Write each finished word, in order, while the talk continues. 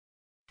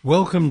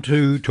Welcome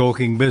to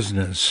Talking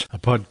Business, a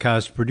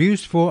podcast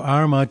produced for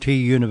RMIT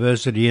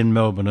University in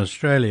Melbourne,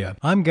 Australia.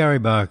 I'm Gary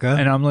Barker.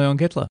 And I'm Leon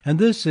Gettler. And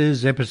this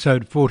is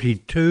episode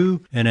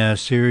 42 in our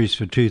series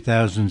for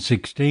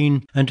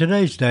 2016. And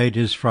today's date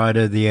is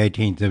Friday, the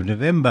 18th of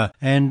November.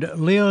 And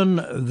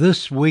Leon,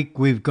 this week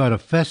we've got a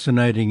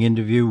fascinating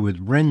interview with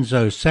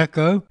Renzo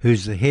Sacco,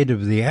 who's the head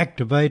of the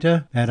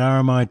Activator at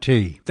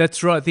RMIT.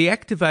 That's right. The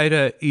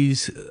Activator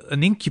is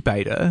an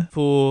incubator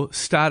for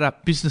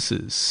startup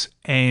businesses.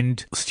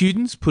 And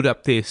students put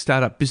up their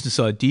startup business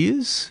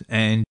ideas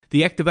and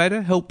the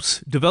Activator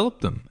helps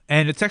develop them.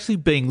 And it's actually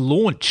being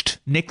launched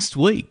next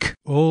week.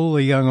 All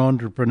the young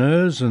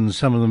entrepreneurs and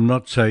some of them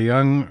not so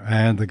young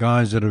and the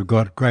guys that have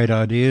got great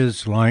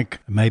ideas like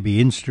maybe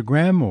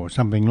Instagram or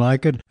something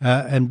like it.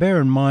 And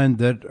bear in mind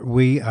that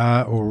we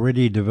are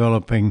already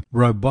developing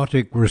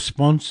robotic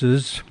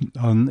responses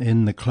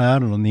in the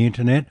cloud and on the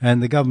internet.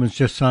 And the government's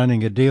just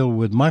signing a deal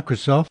with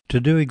Microsoft to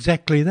do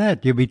exactly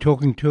that. You'll be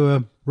talking to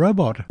a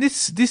robot.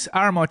 This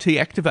RMIT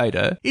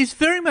Activator is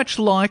very much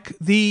like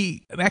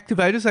the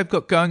activators they've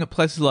got going at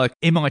places like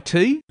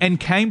MIT and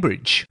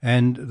Cambridge.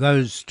 And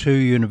those two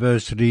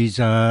universities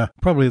are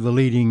probably the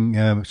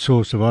leading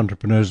source of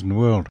entrepreneurs in the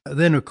world.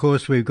 Then, of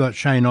course, we've got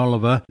Shane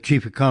Oliver,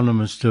 chief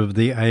economist of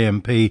the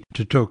AMP,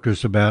 to talk to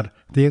us about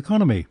the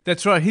economy.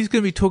 That's right. He's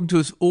going to be talking to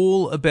us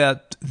all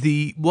about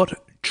what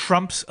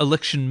Trump's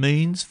election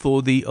means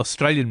for the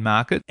Australian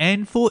market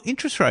and for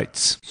interest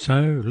rates.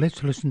 So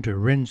let's listen to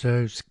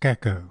Renzo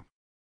Sacco.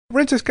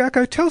 Renzo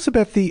Sacco, tell us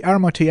about the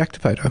RMIT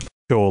Activator.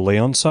 Sure,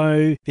 Leon.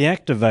 So the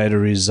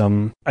Activator is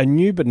a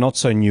new but not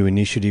so new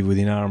initiative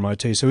within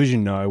RMIT. So as you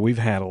know, we've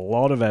had a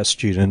lot of our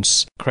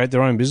students create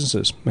their own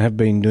businesses, have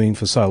been doing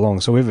for so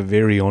long. So we have a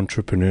very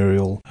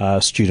entrepreneurial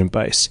student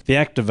base. The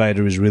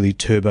Activator is really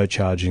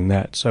turbocharging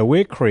that. So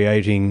we're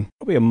creating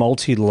probably a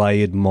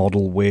multi-layered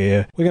model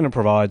where we're going to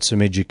provide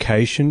some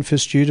education for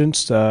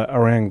students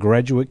around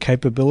graduate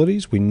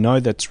capabilities. We know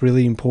that's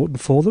really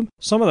important for them.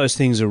 Some of those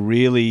things are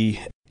really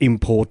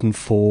important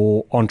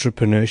for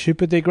entrepreneurship,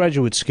 but they're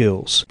graduate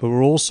skills. But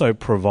we're also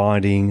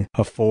providing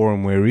a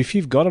forum where if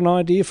you've got an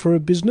idea for a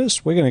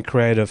business, we're going to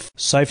create a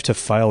safe to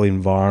fail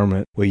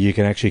environment where you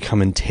can actually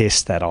come and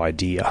test that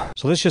idea.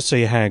 So let's just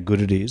see how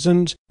good it is.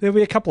 And there'll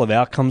be a couple of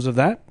outcomes of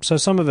that. So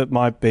some of it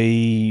might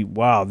be,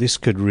 wow, this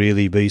could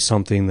really be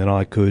something that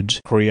I could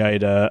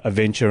create a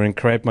venture and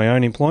create my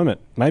own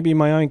employment, maybe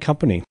my own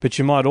company. But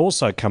you might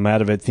also come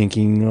out of it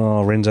thinking,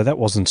 oh, Renzo, that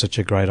wasn't such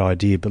a great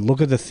idea, but look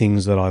at the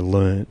things that I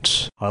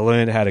learnt. I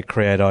learned how to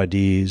create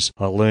ideas.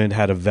 I learned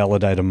how to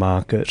validate a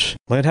market.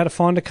 Learned how to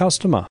find a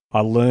customer. I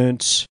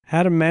learnt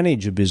how to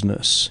manage a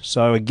business.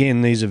 So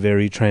again, these are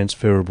very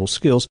transferable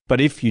skills.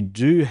 But if you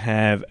do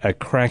have a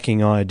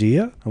cracking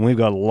idea, and we've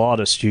got a lot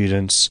of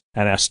students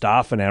and our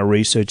staff and our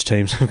research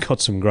teams have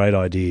got some great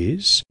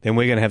ideas, then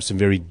we're going to have some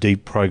very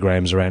deep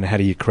programs around how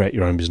do you create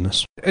your own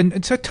business.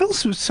 And so tell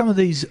us some of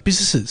these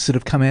businesses that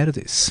have come out of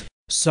this.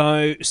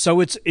 So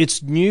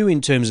it's new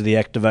in terms of the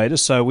Activator.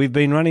 So we've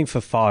been running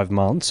for 5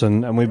 months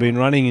and we've been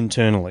running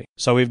internally.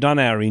 So we've done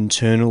our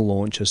internal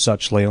launch as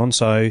such, Leon.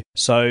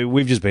 So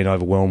we've just been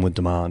overwhelmed with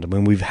demand. I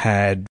mean, we've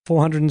had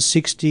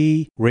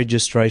 460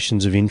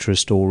 registrations of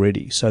interest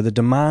already. So the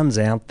demand's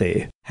out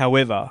there.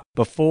 However,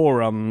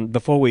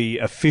 before we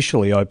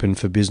officially open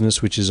for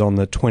business, which is on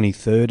the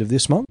 23rd of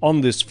this month,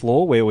 on this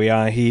floor where we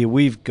are here,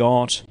 we've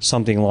got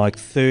something like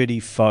 30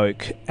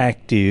 folk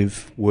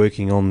active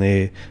working on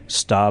their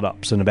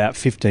startups and about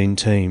 15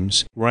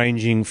 teams,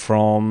 ranging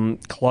from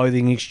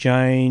clothing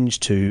exchange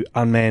to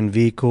unmanned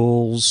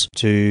vehicles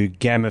to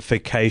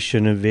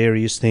gamification of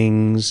various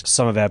things.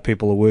 Some of our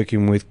people are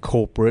working with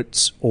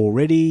corporates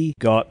already,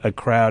 got a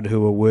crowd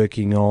who are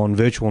working on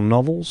virtual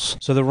novels.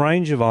 So the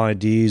range of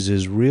ideas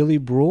is really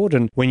broad.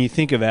 And when you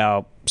think of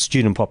our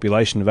student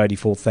population of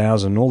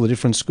 84,000, all the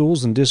different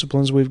schools and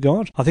disciplines we've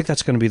got, I think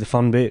that's going to be the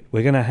fun bit.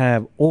 We're going to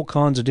have all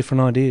kinds of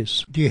different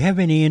ideas. Do you have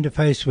any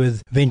interface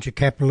with venture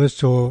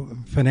capitalists or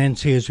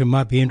financiers who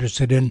might be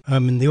interested in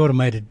the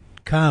automated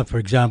car, for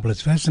example?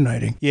 It's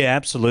fascinating. Yeah,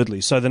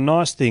 absolutely. So the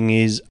nice thing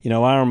is,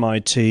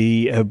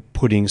 RMIT are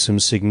putting some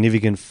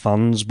significant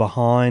funds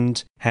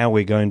behind how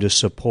we're going to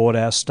support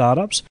our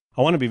startups.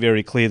 I want to be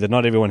very clear that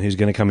not everyone who's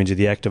going to come into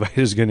the Activator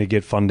is going to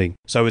get funding.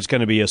 So it's going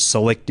to be a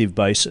selective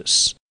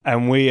basis.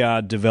 And we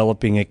are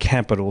developing a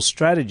capital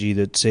strategy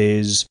that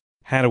says,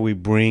 how do we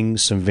bring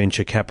some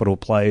venture capital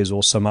players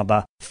or some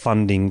other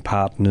funding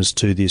partners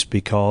to this?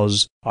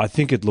 Because I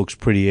think it looks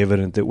pretty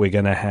evident that we're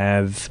going to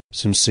have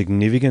some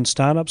significant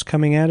startups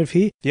coming out of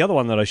here. The other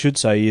one that I should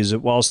say is that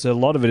whilst a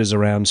lot of it is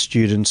around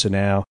students and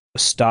our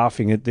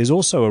staffing, there's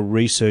also a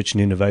research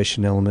and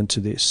innovation element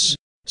to this.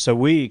 So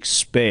we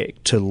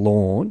expect to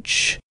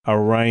launch a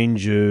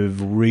range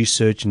of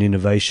research and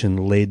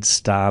innovation-led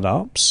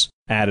startups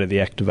out of the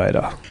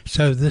Activator.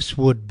 So this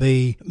would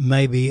be,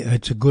 maybe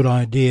it's a good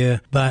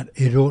idea, but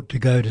it ought to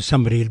go to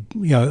somebody,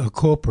 a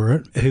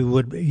corporate,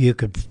 you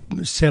could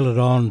sell it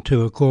on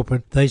to a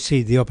corporate. They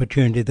see the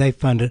opportunity, they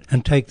fund it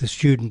and take the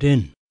student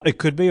in. It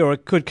could be, or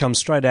it could come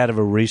straight out of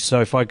a research.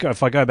 So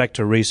if I go back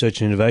to research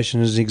and innovation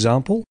as an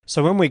example,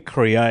 so when we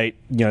create,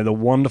 the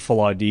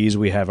wonderful ideas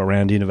we have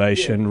around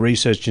innovation,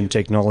 research and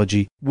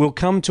technology, we'll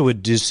come to a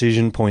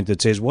decision point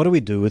that says, what do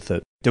we do with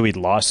it? Do we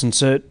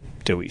license it?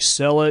 Do we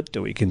sell it?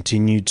 Do we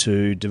continue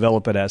to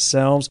develop it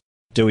ourselves?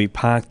 Do we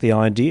park the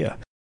idea?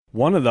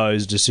 One of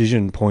those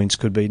decision points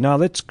could be, no,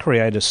 let's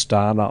create a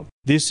startup.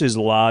 This is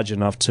large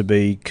enough to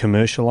be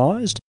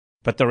commercialised.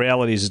 But the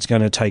reality is it's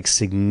going to take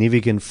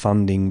significant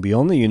funding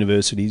beyond the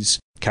university's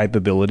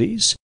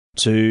capabilities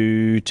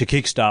to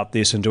kickstart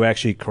this and to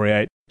actually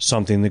create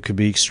something that could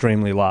be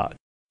extremely large.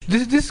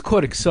 This is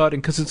quite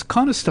exciting because it's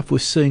kind of stuff we're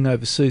seeing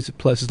overseas at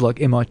places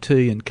like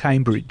MIT and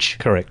Cambridge.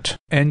 Correct.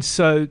 And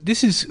so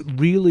this is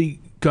really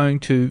going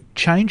to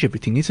change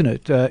everything, isn't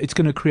it? It's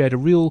going to create a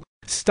real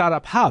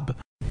startup hub.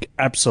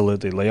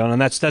 Absolutely, Leon,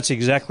 and that's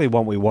exactly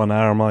what we want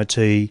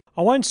RMIT.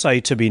 I won't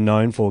say to be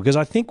known for, because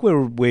I think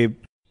we're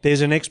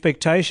there's an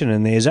expectation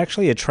and there's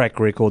actually a track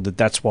record that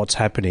that's what's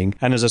happening.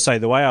 And as I say,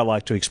 the way I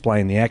like to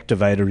explain the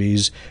activator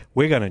is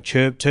we're going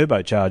to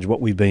turbocharge what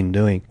we've been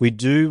doing. We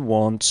do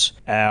want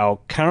our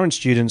current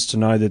students to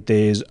know that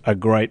there's a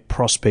great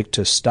prospect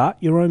to start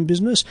your own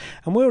business.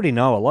 And we already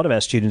know a lot of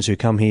our students who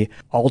come here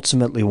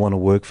ultimately want to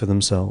work for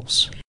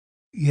themselves.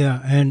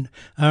 Yeah, and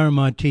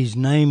RMIT's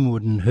name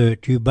wouldn't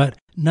hurt you, but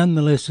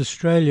nonetheless,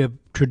 Australia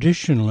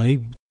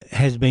traditionally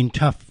has been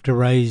tough to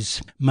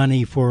raise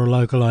money for a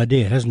local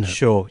idea, hasn't it?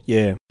 Sure,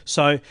 yeah.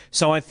 So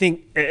I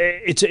think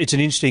it's an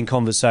interesting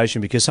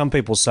conversation because some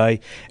people say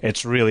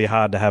it's really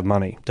hard to have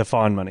money, to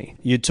find money.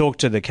 You talk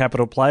to the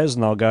capital players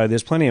and they'll go,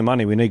 there's plenty of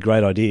money, we need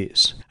great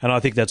ideas. And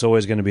I think that's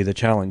always going to be the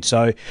challenge.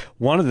 So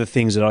one of the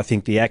things that I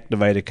think the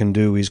activator can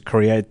do is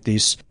create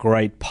this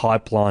great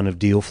pipeline of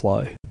deal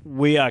flow.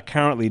 We are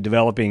currently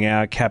developing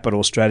our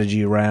capital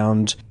strategy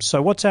around,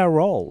 so what's our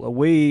role? Are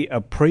we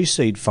a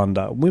pre-seed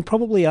funder? We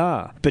probably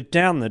are. But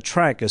down the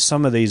track, as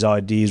some of these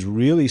ideas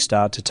really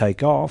start to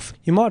take off,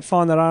 you might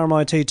find that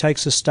RMIT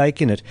takes a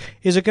stake in it.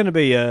 Is it going to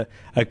be a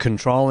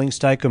controlling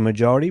stake or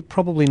majority?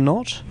 Probably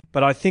not.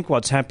 But I think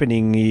what's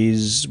happening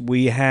is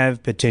we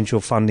have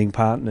potential funding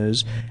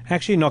partners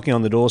actually knocking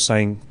on the door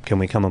saying, can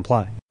we come and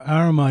play?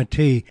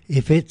 RMIT,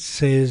 if it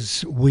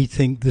says we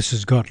think this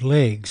has got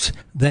legs,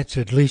 that's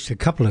at least a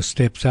couple of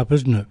steps up,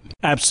 isn't it?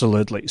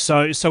 Absolutely.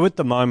 So at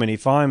the moment,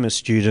 if I'm a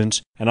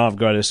student and I've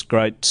got this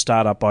great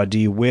startup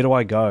idea, where do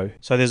I go?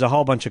 So there's a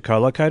whole bunch of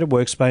co-located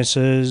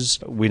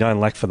workspaces. We don't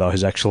lack for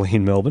those actually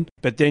in Melbourne.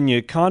 But then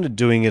you're kind of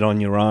doing it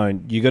on your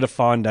own. You got to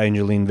find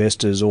angel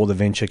investors or the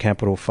venture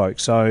capital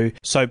folks. So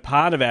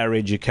part of our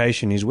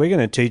education is we're going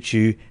to teach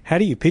you how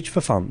do you pitch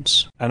for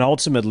funds. And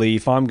ultimately,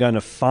 if I'm going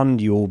to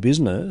fund your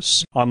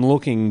business, I'm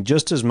looking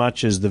just as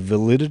much as the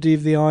validity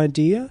of the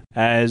idea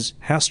as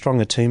how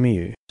strong a team are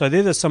you. So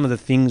they're some of the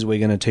things we're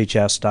going to teach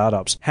our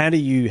startups. How do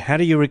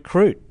you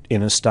recruit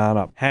in a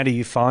startup? How do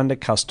you find a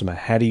customer?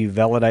 How do you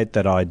validate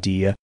that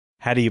idea?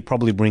 How do you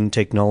probably bring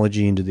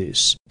technology into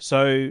this?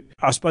 So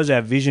I suppose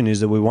our vision is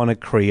that we want to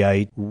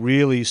create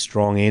really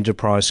strong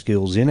enterprise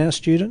skills in our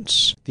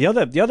students. The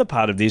other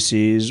part of this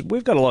is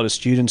we've got a lot of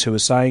students who are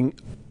saying,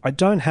 I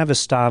don't have a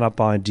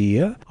startup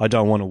idea. I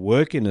don't want to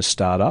work in a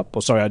startup.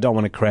 I don't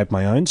want to create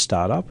my own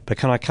startup. But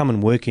can I come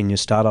and work in your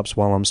startups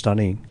while I'm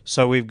studying?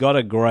 So we've got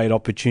a great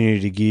opportunity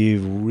to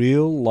give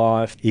real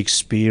life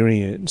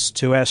experience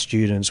to our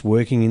students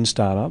working in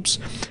startups.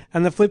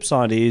 And the flip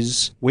side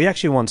is we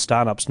actually want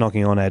startups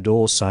knocking on our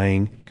doors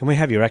saying, can we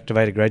have your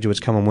activated graduates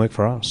come and work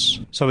for us?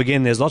 So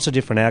again, there's lots of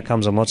different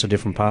outcomes and lots of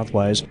different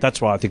pathways.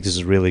 That's why I think this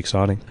is really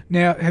exciting.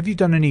 Now, have you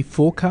done any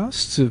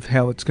forecasts of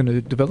how it's going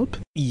to develop?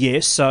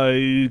 Yes.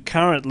 So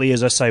currently,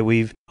 as I say,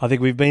 I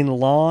think we've been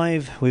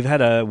live. We've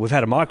had a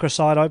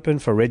microsite open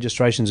for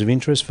registrations of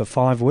interest for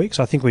 5 weeks.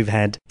 I think we've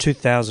had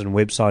 2,000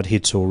 website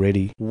hits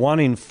already. 1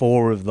 in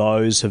 4 of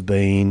those have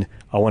been,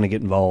 I want to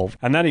get involved.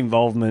 And that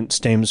involvement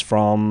stems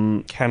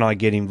from, can I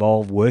get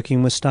involved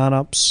working with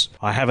startups?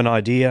 I have an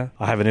idea.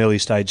 I have an early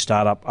stage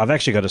startup. I've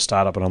actually got a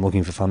startup and I'm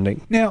looking for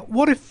funding. Now,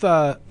 what if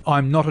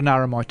I'm not an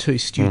RMIT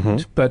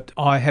student, but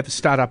I have a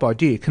startup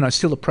idea? Can I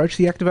still approach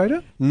the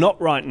activator? Not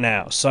right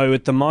now. So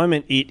at the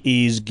moment, it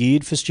is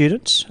geared for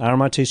students,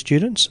 RMIT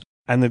students.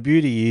 And the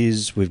beauty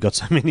is we've got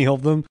so many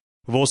of them.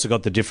 We've also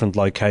got the different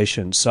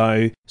locations.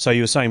 So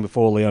you were saying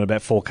before, Leon,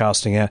 about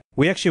forecasting out.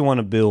 We actually want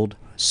to build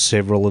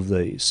several of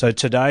these. So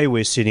today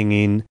we're sitting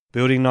in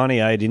Building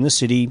 98 in the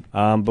city,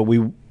 but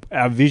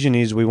our vision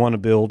is we want to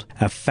build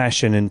a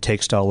fashion and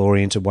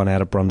textile-oriented one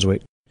out of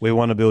Brunswick. We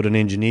want to build an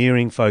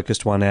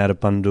engineering-focused one out of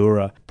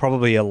Bundoora,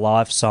 probably a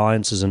life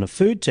sciences and a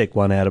food tech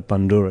one out of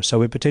Bundoora. So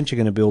we're potentially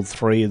going to build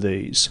 3 of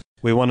these.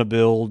 We want to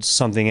build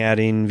something out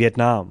in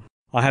Vietnam.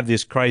 I have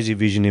this crazy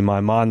vision in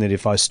my mind that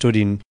if I stood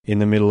in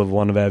the middle of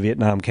one of our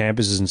Vietnam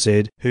campuses and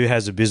said, who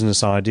has a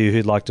business idea,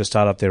 who'd like to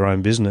start up their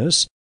own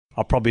business,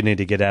 I probably need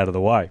to get out of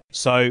the way.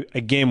 So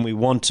again, we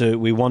want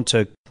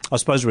to, I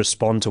suppose,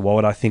 respond to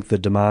what I think the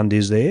demand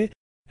is there.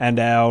 And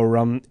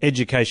our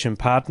education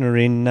partner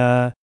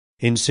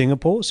in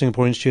Singapore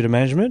Institute of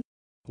Management,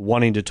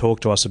 wanting to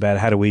talk to us about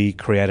how do we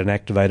create an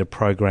activator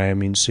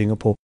program in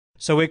Singapore.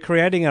 So we're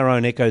creating our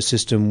own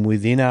ecosystem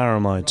within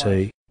RMIT.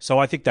 Right. So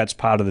I think that's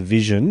part of the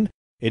vision.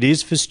 It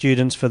is for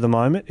students for the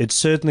moment. It's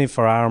certainly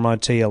for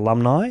RMIT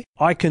alumni.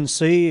 I can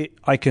see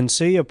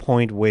a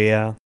point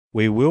where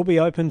we will be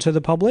open to the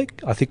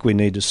public. I think we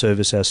need to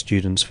service our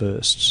students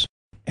first.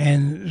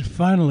 And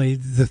finally,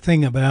 the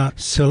thing about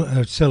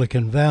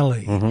Silicon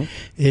Valley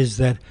is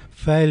that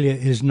failure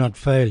is not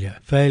failure.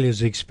 Failure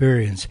is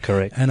experience.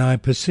 Correct. And I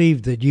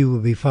perceive that you will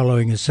be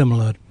following a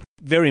similar...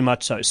 Very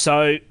much so.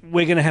 So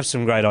we're going to have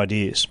some great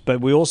ideas,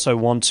 but we also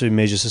want to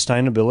measure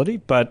sustainability.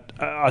 But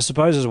I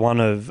suppose as one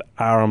of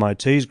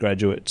RMIT's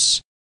graduates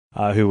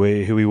who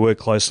we work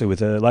closely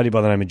with, a lady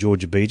by the name of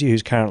Georgia Beattie,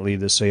 who's currently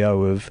the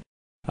CEO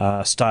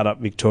of Startup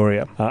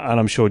Victoria, and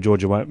I'm sure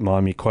Georgia won't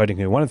mind me quoting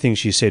her. One of the things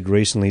she said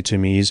recently to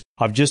me is,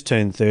 I've just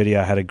turned 30,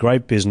 I had a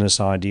great business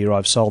idea,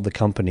 I've sold the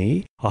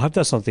company. I hope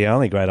that's not the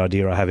only great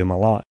idea I have in my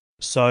life.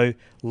 So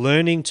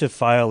learning to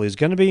fail is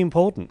going to be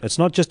important. It's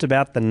not just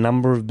about the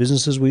number of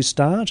businesses we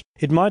start.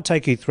 It might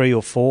take you 3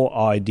 or 4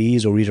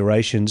 ideas or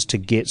iterations to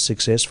get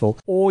successful.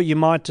 Or you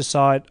might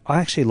decide, I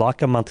actually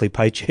like a monthly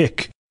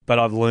paycheck, but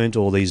I've learned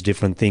all these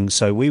different things.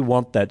 So we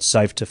want that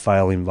safe to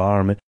fail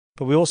environment,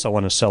 but we also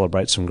want to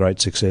celebrate some great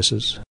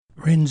successes.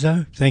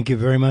 Renzo, thank you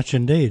very much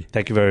indeed.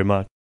 Thank you very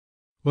much.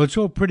 Well, it's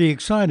all pretty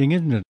exciting,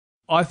 isn't it?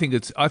 I think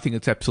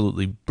it's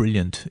absolutely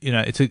brilliant. You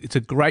know, it's a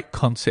great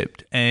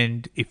concept,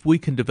 and if we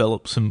can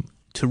develop some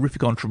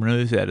terrific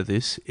entrepreneurs out of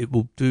this, it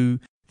will do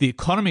the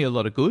economy a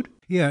lot of good.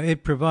 Yeah,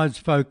 it provides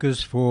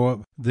focus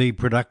for the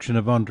production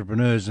of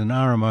entrepreneurs, and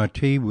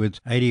RMIT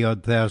with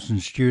 80-odd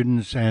thousand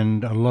students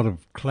and a lot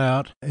of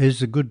clout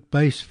is a good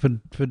base for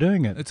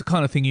doing it. It's the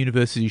kind of thing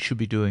universities should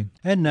be doing.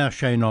 And now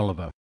Shane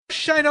Oliver.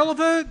 Shane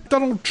Oliver,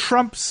 Donald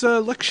Trump's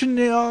election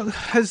now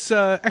has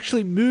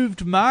actually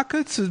moved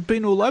markets, has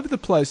been all over the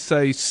place.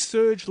 They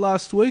surged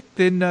last week,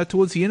 then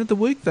towards the end of the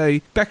week they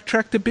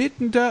backtracked a bit.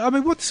 And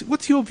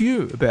what's your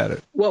view about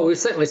it? Well, we've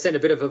certainly seen a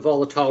bit of a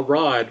volatile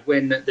ride.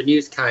 When the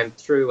news came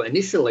through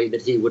initially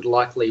that he would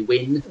likely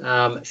win,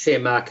 share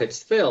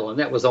markets fell, and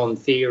that was on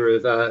fear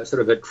of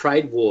sort of a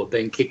trade war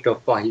being kicked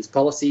off by his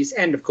policies,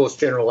 and of course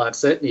general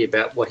uncertainty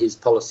about what his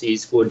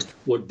policies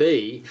would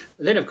be.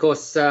 And then of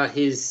course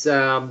his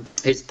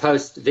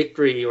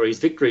post-victory or his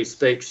victory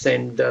speech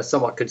seemed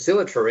somewhat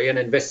conciliatory, and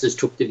investors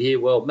took the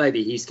view, well,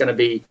 maybe he's going to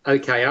be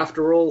okay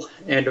after all.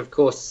 And of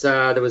course,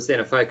 there was then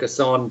a focus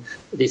on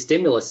the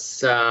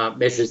stimulus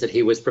measures that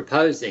he was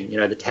proposing, you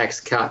know, the tax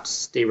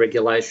cuts,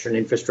 deregulation,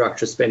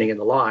 infrastructure spending and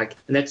the like,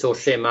 and that saw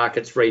share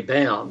markets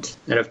rebound.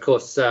 And of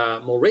course,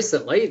 more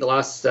recently, the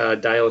last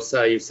day or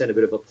so, you've seen a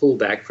bit of a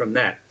pullback from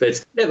that.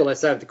 But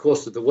nevertheless, over the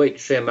course of the week,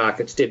 share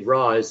markets did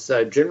rise.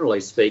 So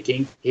generally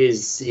speaking,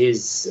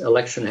 his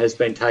election has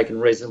been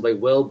taken reasonably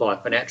well by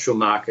financial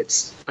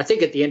markets. I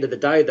think at the end of the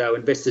day, though,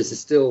 investors are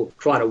still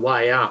trying to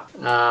weigh up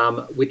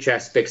which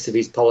aspects of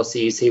his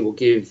policies he will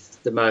give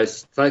the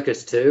most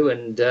focus to,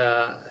 and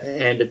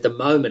at the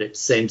moment it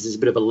seems there's a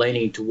bit of a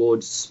leaning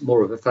towards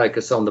more of a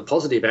focus on the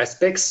positive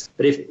aspects.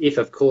 But if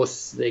of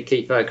course the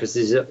key focus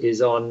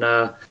is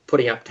on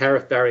putting up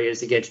tariff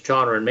barriers against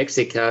China and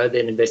Mexico,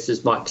 then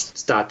investors might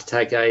start to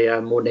take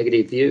a more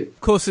negative view. Of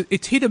course,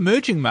 it's hit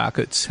emerging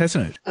markets,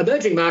 hasn't it?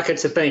 Emerging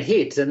markets have been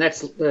hit, and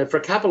that's for a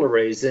couple of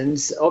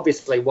reasons.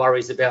 Obviously,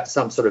 worries about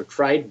some sort of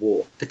trade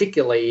war,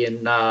 particularly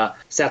in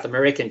South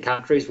American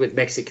countries, with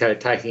Mexico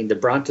taking the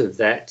brunt of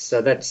that.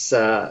 So that's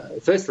the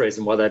first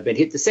reason why they've been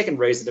hit. The second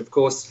reason, of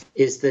course,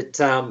 is that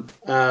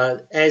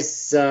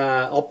as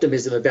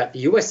optimism about the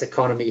US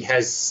economy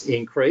has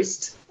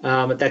increased,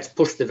 that's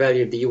pushed the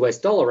value of the US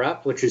dollar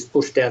up, which has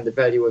pushed down the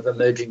value of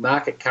emerging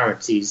market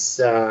currencies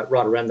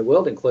right around the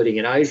world, including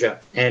in Asia.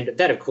 And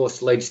that, of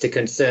course, leads to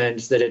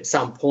concerns that at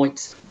some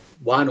point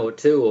one or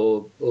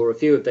two or a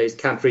few of these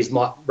countries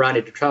might run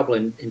into trouble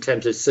in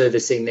terms of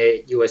servicing their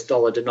US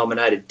dollar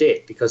denominated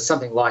debt, because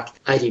something like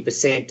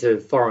 80%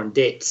 of foreign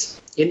debt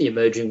in the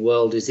emerging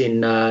world is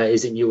in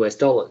US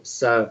dollars.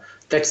 So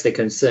that's the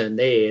concern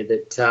there,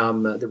 that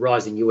the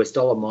rising US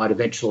dollar might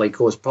eventually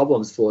cause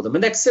problems for them.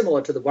 And that's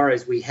similar to the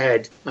worries we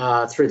had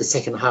through the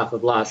second half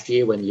of last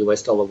year when the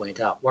US dollar went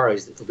up,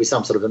 worries that there'll be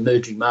some sort of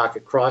emerging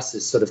market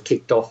crisis sort of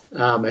kicked off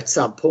at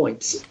some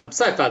point.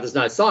 So far, there's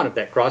no sign of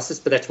that crisis,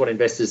 but that's what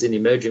investors in the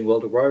emerging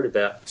world are worried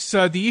about.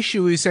 So the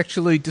issue is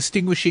actually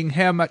distinguishing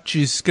how much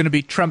is going to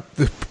be Trump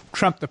the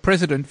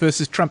president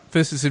versus Trump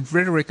versus his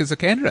rhetoric as a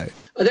candidate.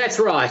 That's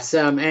right.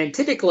 And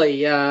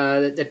typically,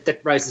 that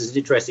raises an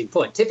interesting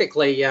point.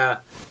 Typically,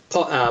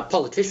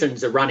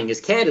 politicians are running as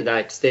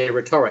candidates, their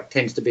rhetoric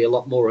tends to be a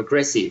lot more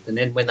aggressive. And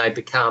then when they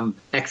become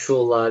they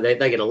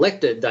get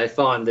elected, they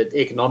find that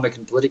economic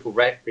and political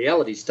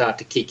realities start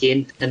to kick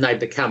in and they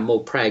become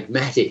more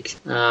pragmatic.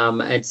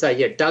 And so,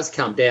 yeah, it does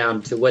come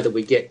down to whether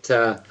we get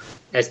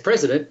as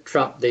president,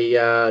 Trump,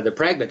 the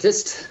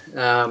pragmatist,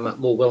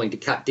 more willing to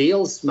cut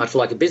deals, much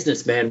like a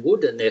businessman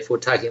would, and therefore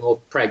taking a more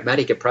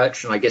pragmatic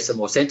approach, and I guess a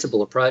more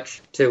sensible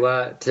approach to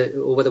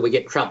or whether we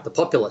get Trump the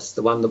populist,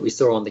 the one that we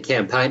saw on the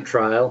campaign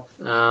trail,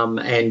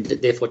 and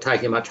therefore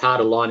taking a much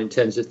harder line in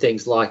terms of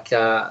things like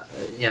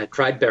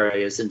trade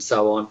barriers and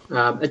so on.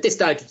 At this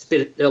stage, it's a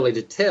bit early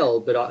to tell,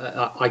 but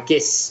I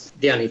guess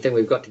the only thing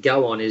we've got to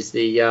go on is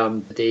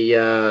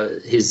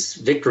his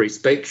victory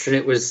speech, and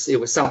it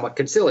was somewhat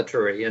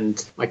conciliatory.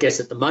 And I guess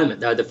at the moment,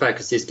 though, the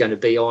focus is going to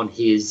be on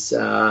his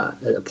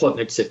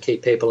appointments of key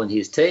people in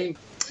his team,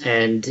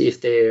 and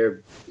if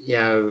they're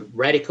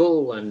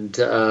radical and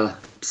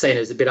seen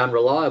as a bit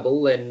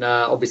unreliable, then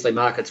obviously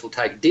markets will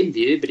take a dim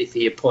view. But if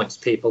he appoints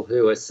people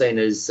who are seen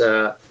as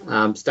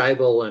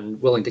stable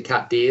and willing to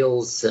cut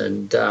deals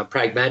and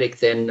pragmatic,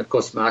 then of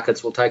course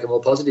markets will take a more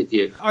positive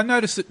view. I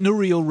noticed that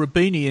Nouriel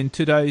Roubini in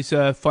today's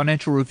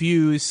Financial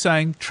Review is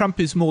saying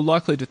Trump is more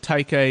likely to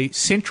take a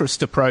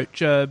centrist approach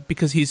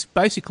because he's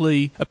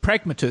basically a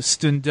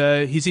pragmatist and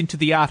he's into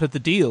the art of the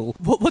deal.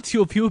 What's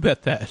your view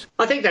about that?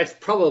 I think that's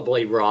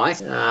probably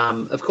right.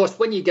 Of course,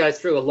 when you go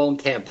through a long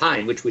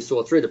campaign, which we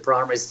saw through the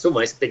primaries, it's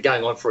almost been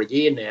going on for a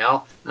year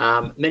now.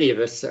 Many of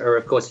us are,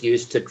 of course,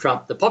 used to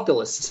Trump the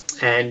populist,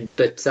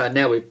 but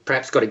now we've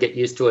perhaps got to get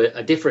used to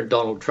a different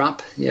Donald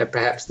Trump.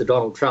 Perhaps the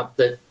Donald Trump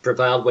that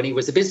prevailed when he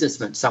was a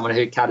businessman, someone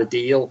who cut a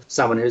deal,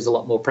 someone who's a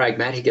lot more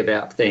pragmatic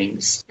about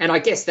things. And I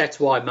guess that's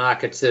why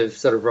markets have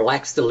sort of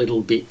relaxed a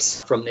little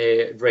bit from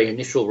their very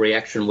initial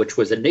reaction, which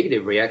was a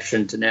negative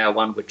reaction, to now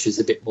one which is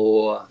a bit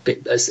more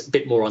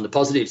on the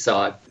positive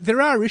side.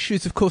 There are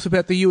issues, of course,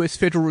 about the US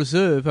Federal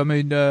Reserve. I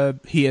mean,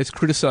 he has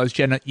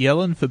criticised Janet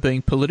Yellen for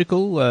being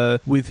political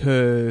with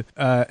her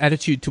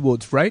attitude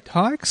towards rate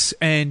hikes,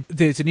 and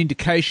there's an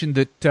indication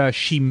that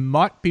she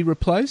might be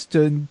replaced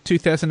in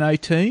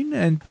 2018,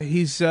 and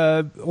he's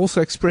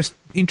also expressed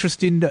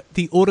interest in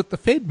the audit the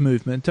Fed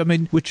movement,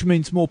 which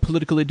means more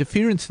political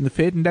interference in the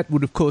Fed, and that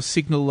would, of course,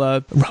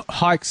 signal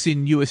hikes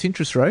in US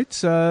interest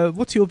rates.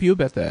 What's your view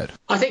about that?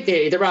 I think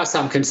there are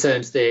some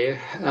concerns there.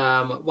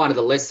 One of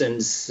the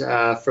lessons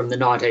from the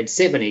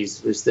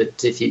 1970s was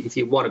that if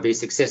you want to be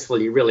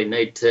successful, you really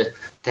need to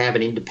have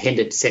an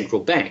independent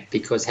central bank,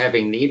 because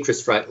having the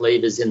interest rate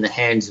levers in the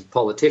hands of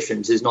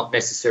politicians is not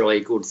necessarily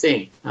a good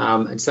thing.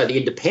 And so the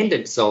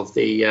independence of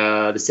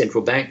the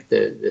central bank,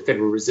 the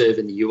Federal Reserve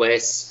in the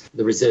US,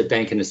 the Reserve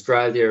Bank in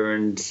Australia,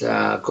 and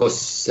of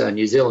course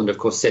New Zealand, of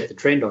course, set the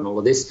trend on all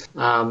of this,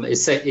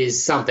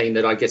 is something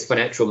that I guess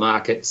financial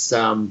markets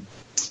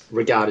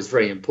regard as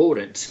very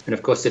important. And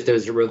of course, if there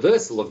was a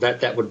reversal of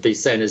that, that would be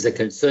seen as a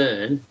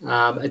concern.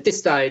 At this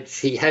stage,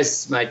 he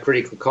has made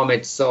critical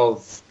comments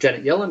of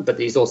Janet Yellen, but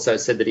he's also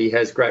said that he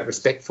has great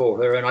respect for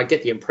her. And I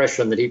get the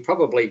impression that he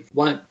probably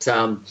won't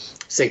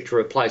seek to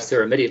replace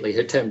her immediately.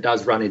 Her term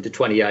does run into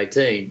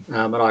 2018,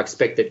 and I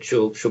expect that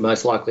she'll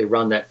most likely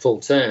run that full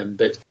term.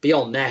 But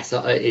beyond that,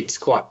 it's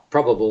quite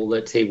probable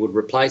that he would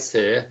replace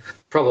her,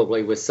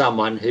 probably with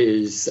someone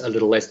who's a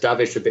little less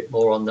dovish, a bit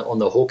more on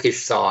the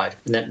hawkish side,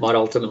 and that might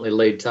ultimately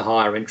lead to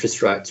higher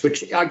interest rates,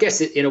 which I guess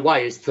in a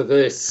way is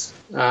perverse.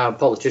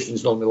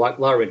 Politicians normally like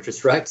lower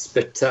interest rates,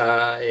 but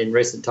in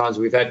recent times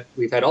we've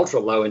had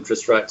ultra low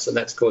interest rates, and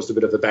that's caused a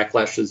bit of a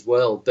backlash as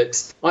well.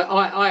 But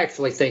I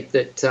actually think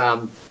that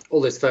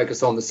all this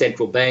focus on the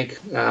central bank,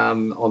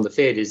 on the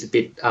Fed, is a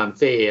bit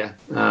unfair.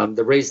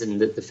 The reason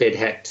that the Fed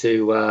had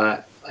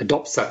to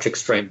adopt such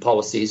extreme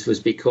policies was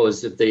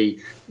because of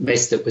the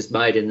mess that was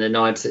made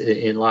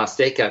in last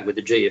decade with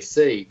the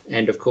GFC,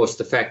 and of course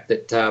the fact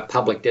that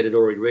public debt had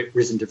already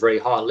risen to a very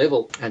high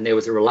level, and there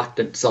was a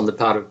reluctance on the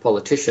part of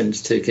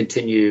politicians to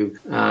continue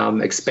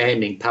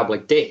expanding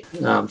public debt.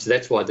 So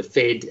that's why the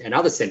Fed and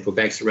other central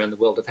banks around the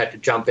world have had to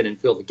jump in and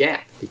fill the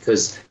gap,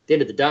 because at the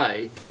end of the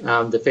day,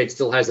 the Fed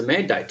still has a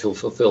mandate to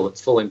fulfil.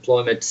 Its full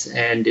employment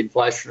and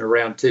inflation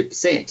around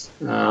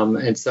 2%.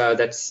 And so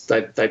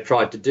they've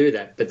tried to do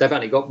that, but they've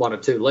only got one or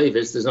two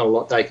levers. There's not a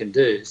lot they can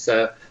do.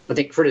 So I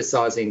think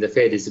criticising the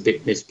Fed is a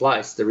bit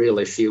misplaced. The real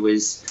issue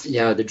is, the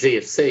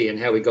GFC and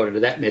how we got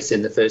into that mess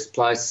in the first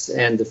place,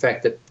 and the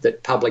fact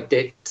that public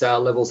debt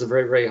levels are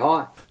very, very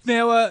high.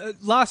 Now,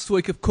 last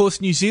week, of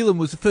course, New Zealand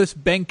was the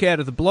first bank out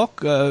of the block.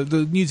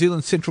 The New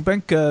Zealand Central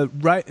Bank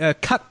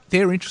cut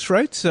their interest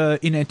rates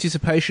in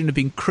anticipation of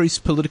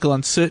increased political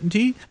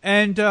uncertainty.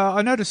 And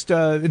I noticed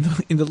in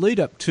the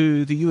lead-up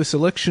to the US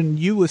election,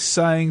 you were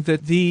saying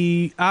that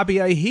the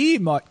RBA here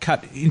might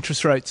cut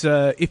interest rates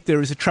if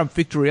there is a Trump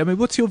victory. I mean,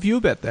 what's your view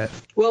about that?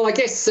 Well, I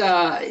guess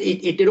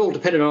it all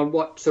depended on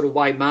what sort of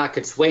way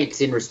markets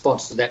went in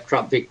response to that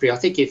Trump victory. I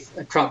think if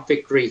a Trump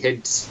victory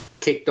had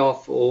kicked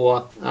off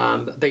or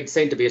been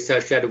seen to be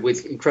associated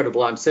with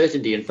incredible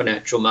uncertainty in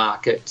financial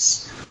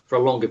markets for a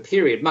longer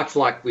period, much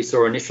like we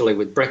saw initially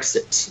with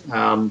Brexit,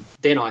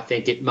 then I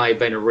think it may have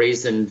been a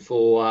reason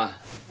for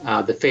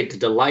the Fed to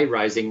delay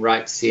raising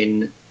rates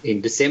in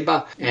in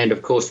December, and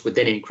of course would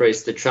then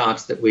increase the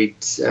chance that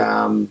we'd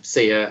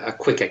see a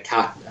quicker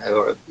cut,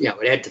 or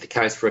would add to the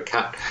case for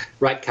a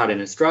rate cut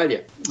in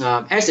Australia.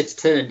 As it's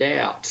turned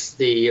out,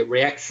 the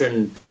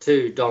reaction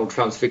to Donald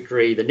Trump's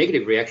victory, the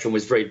negative reaction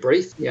was very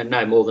brief,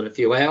 no more than a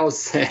few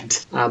hours,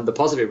 and the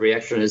positive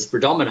reaction has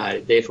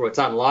predominated. Therefore, it's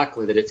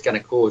unlikely that it's going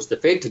to cause the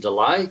Fed to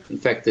delay. In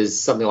fact, there's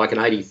something like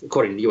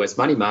according to the US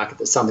money market,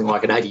 there's something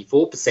like an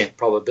 84%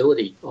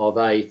 probability of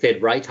a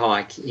Fed rate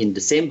hike in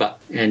December.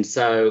 And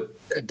so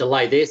a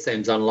delay there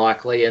seems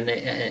unlikely, and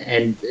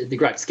the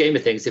great scheme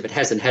of things, if it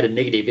hasn't had a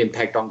negative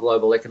impact on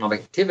global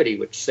economic activity,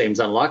 which seems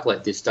unlikely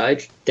at this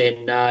stage,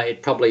 then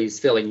it probably is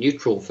fairly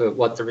neutral for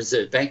what the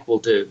Reserve Bank will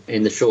do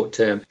in the short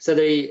term. So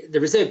the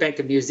Reserve Bank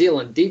of New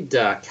Zealand did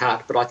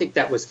cut, but I think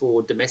that was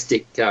for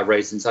domestic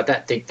reasons. I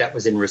don't think that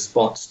was in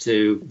response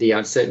to the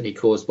uncertainty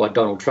caused by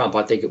Donald Trump.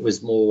 I think it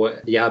was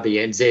more the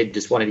RBNZ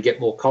just wanting to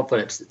get more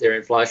confidence that their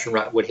inflation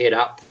rate would head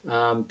up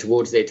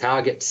towards their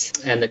targets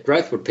and that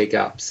growth would pick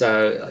up.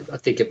 So I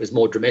think it was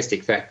more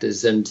domestic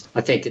factors, and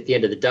I think at the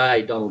end of the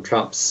day, Donald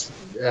Trump's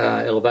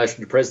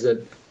elevation to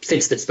president,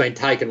 since that's been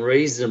taken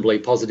reasonably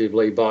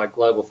positively by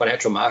global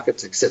financial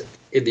markets, except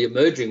in the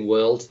emerging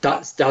world,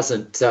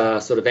 doesn't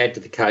sort of add to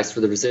the case for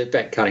the Reserve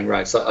Bank cutting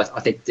rates. So I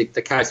think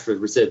the case for the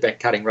Reserve Bank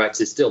cutting rates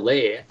is still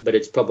there, but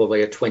it's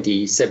probably a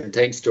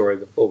 2017 story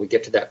before we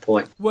get to that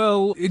point.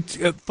 Well,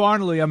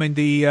 finally, I mean,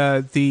 the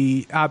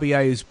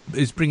RBA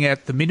is bringing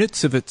out the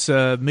minutes of its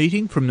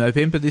meeting from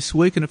November this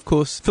week, and of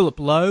course, Philip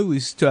Lowe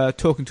is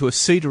talking to a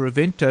CEDA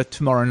event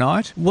tomorrow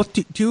night. What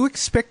do you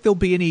expect there'll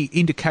be any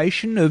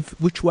indication of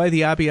which way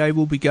the RBA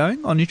will be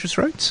going on interest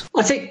rates?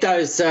 I think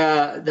those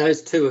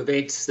two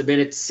events, the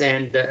minutes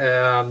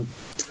and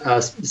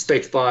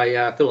speech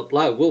by Philip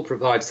Lowe, will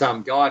provide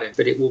some guidance,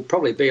 but it will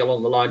probably be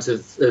along the lines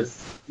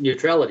of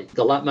neutrality.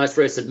 The most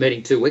recent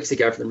meeting 2 weeks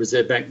ago from the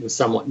Reserve Bank was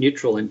somewhat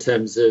neutral in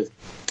terms of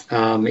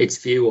its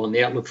view on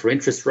the outlook for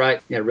interest rate,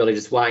 really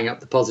just weighing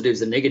up the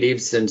positives and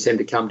negatives, and seemed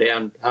to come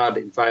down hard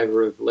in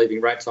favour of leaving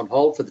rates on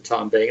hold for the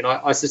time being. And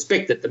I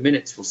suspect that the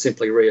minutes will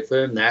simply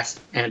reaffirm that,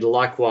 and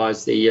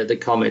likewise the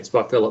comments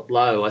by Philip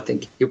Lowe. I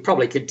think he'll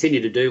probably continue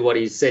to do what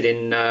he's said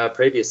in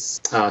previous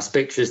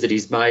speeches that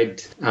he's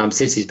made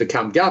since he's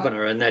become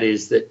governor, and that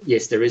is that,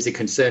 yes, there is a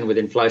concern with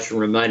inflation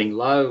remaining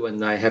low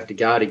and they have to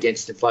guard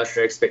against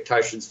inflationary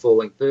expectations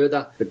falling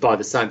further. But by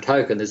the same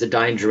token, there's a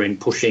danger in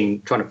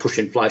trying to push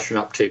inflation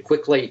up too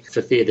quickly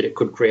for fear that it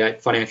could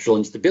create financial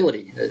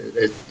instability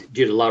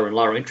due to lower and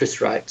lower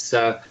interest rates.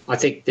 So I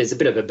think there's a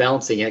bit of a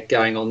balancing act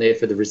going on there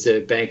for the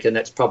Reserve Bank, and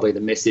that's probably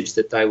the message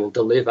that they will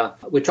deliver,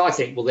 which I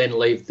think will then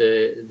leave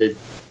the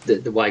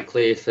way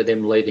clear for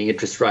them leaving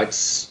interest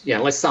rates,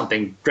 unless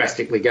something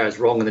drastically goes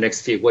wrong in the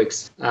next few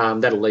weeks,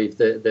 that'll leave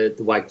the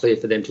way clear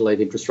for them to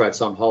leave interest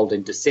rates on hold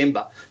in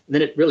December. And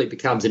then it really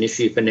becomes an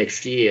issue for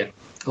next year.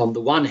 On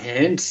the one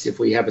hand, if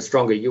we have a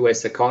stronger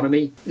US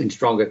economy and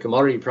stronger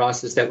commodity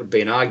prices, that would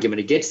be an argument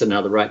against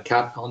another rate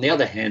cut. On the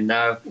other hand,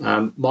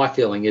 though, my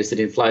feeling is that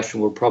inflation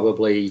will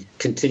probably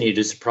continue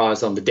to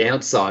surprise on the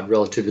downside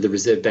relative to the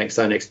Reserve Bank's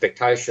own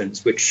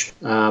expectations, which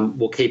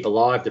will keep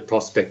alive the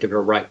prospect of a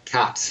rate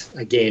cut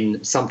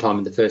again sometime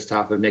in the first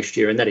half of next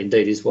year, and that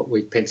indeed is what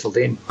we've penciled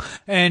in.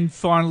 And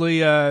finally,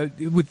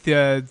 with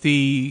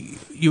the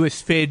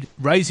US Fed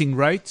raising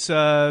rates,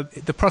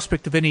 the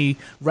prospect of any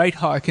rate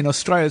hike in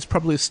Australia is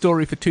probably a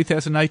story for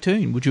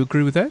 2018. Would you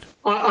agree with that?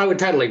 I would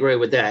totally agree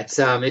with that.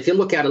 If you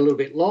look out a little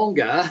bit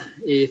longer,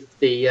 if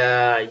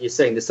you're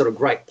seeing this sort of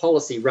great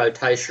policy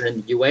rotation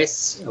in the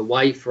US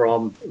away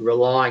from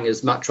relying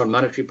as much on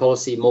monetary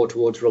policy, more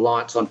towards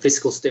reliance on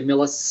fiscal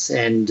stimulus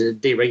and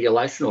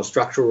deregulation or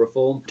structural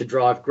reform to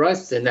drive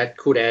growth, then that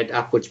could add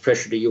upwards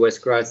pressure to US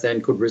growth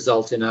and could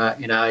result in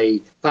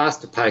a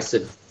faster pace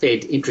of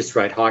Fed interest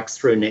rate hikes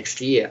through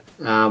next year.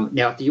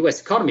 Now, if the US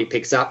economy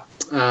picks up,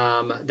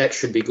 that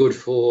should be good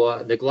for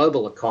the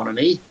global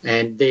economy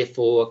and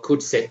therefore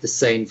could set the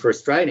scene for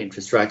Australian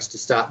interest rates to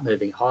start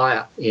moving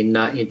higher in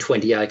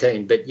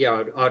 2018. But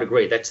yeah, I'd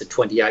agree that's a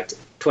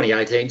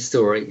 2018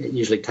 story. It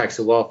usually takes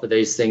a while for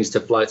these things to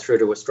flow through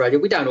to Australia.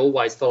 We don't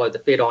always follow the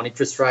Fed on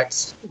interest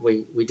rates.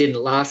 We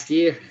didn't last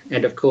year.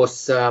 And of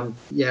course,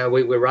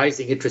 we were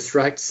raising interest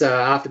rates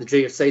after the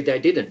GFC, they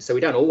didn't. So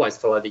we don't always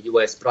follow the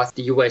US. But I think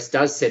the US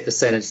does set the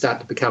scene and start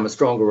to become a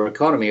stronger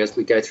economy as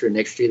we go through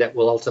next year. That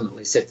will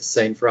ultimately set the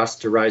scene for us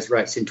to raise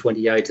rates in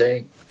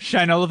 2018.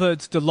 Shane Oliver,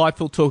 it's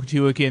delightful talking to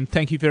you again.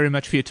 Thank you very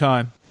much for your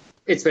time.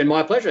 It's been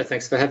my pleasure.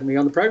 Thanks for having me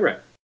on the program.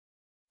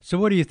 So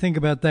what do you think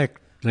about that,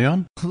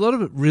 Leon? A lot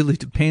of it really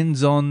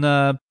depends on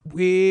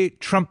where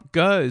Trump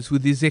goes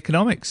with his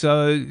economics.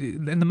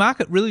 And the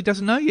market really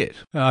doesn't know yet.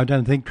 I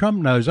don't think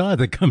Trump knows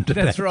either, come to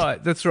that.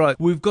 That's right.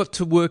 We've got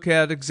to work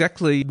out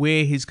exactly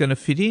where he's going to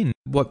fit in.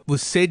 What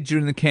was said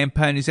during the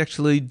campaign is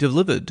actually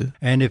delivered.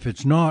 And if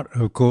it's not,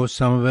 of course,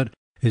 some of it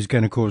is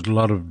going to cause a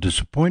lot of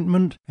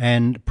disappointment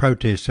and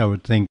protests, I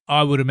would think.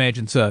 I would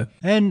imagine so.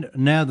 And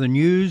now the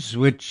news,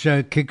 which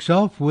kicks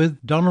off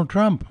with Donald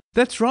Trump.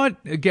 That's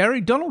right,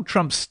 Gary. Donald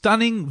Trump's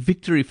stunning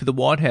victory for the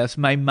White House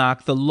may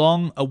mark the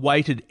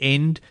long-awaited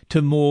end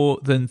to more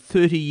than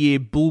 30-year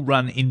bull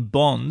run in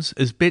bonds,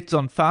 as bets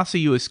on faster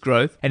US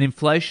growth and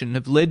inflation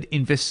have led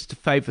investors to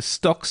favour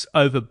stocks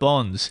over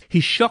bonds.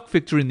 His shock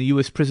victory in the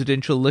US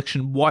presidential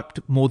election wiped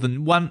more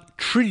than $1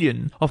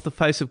 trillion off the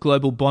face of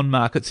global bond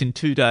markets in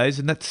 2 days,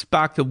 and that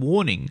sparked a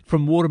warning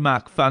from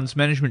Watermark Funds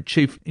Management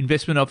Chief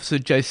Investment Officer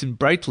Jason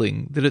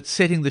Breitling that it's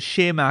setting the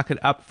share market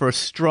up for a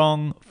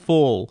strong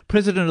fall.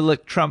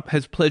 President-elect Trump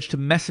has pledged to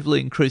massively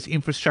increase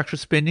infrastructure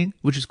spending,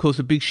 which has caused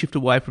a big shift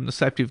away from the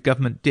safety of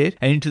government debt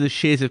and into the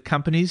shares of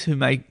companies who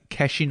may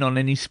cash in on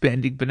any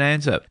spending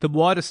bonanza. The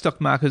wider stock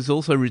market has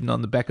also risen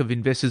on the back of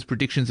investors'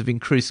 predictions of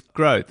increased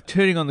growth.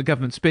 Turning on the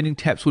government spending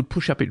taps would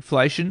push up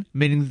inflation,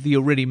 meaning that the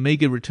already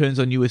meagre returns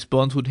on US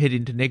bonds would head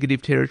into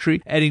negative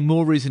territory, adding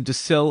more reason to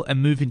sell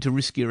and move into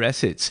riskier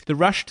assets. The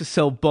rush to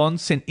sell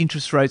bonds sent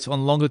interest rates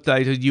on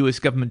longer-dated US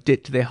government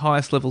debt to their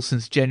highest level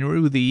since January,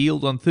 with the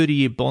yield on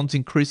 30-year bonds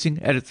increasing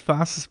at its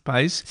fastest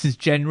pace since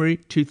January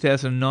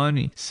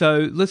 2009.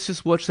 So let's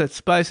just watch that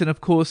space. And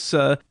of course,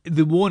 the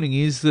warning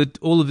is that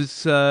all of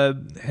this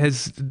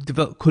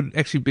could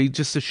actually be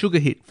just a sugar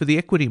hit for the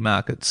equity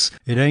markets.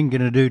 It ain't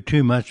going to do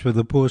too much for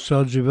the poor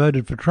sods who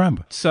voted for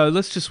Trump. So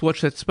let's just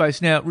watch that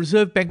space. Now,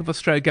 Reserve Bank of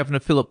Australia Governor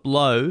Philip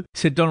Lowe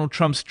said Donald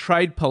Trump's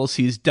trade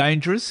policy is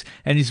dangerous,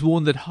 and he's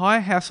warned that high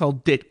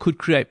household debt could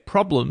create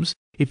problems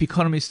if the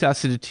economy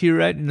starts to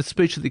deteriorate. In a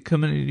speech at the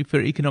Committee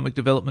for Economic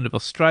Development of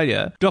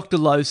Australia, Dr.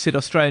 Lowe said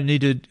Australia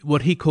needed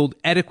what he called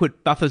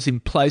adequate buffers in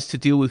place to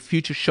deal with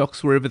future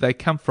shocks wherever they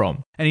come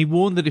from. And he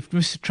warned that if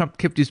Mr. Trump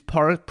kept his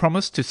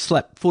promise to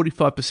slap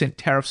 45%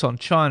 tariffs on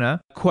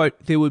China,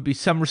 quote, there would be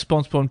some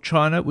response from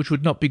China which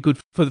would not be good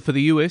for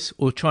the US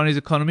or Chinese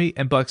economy,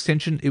 and by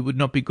extension, it would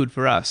not be good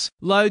for us.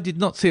 Lowe did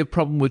not see a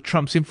problem with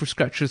Trump's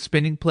infrastructure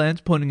spending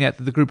plans, pointing out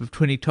that the group of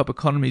 20 top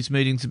economies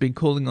meetings have been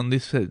calling on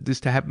this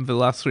to happen for the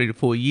last 3 to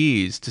 4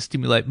 years to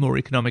stimulate more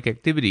economic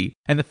activity.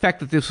 And the fact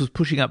that this was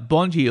pushing up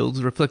bond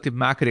yields reflected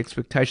market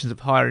expectations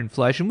of higher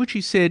inflation, which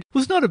he said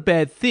was not a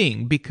bad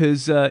thing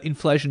because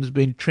inflation has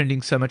been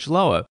trending so much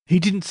lower. He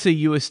didn't see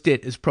US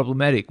debt as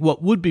problematic.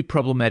 What would be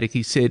problematic,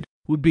 he said,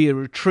 would be a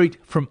retreat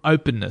from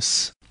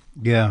openness.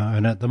 Yeah,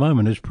 and at the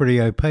moment it's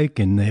pretty opaque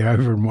in there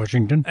over in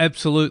Washington.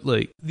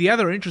 Absolutely. The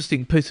other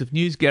interesting piece of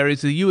news, Gary,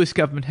 is the US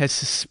government has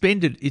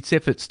suspended its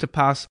efforts to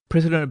pass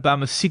President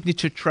Obama's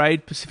signature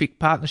Trade-Pacific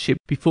Partnership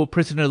before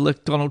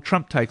President-elect Donald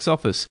Trump takes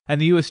office. And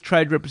the US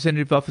Trade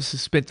Representative Office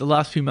has spent the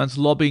last few months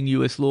lobbying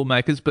US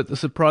lawmakers, but the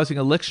surprising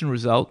election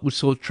result, which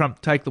saw Trump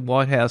take the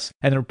White House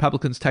and the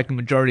Republicans taking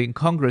a majority in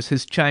Congress,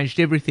 has changed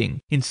everything.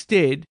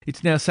 Instead,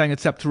 it's now saying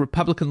it's up to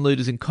Republican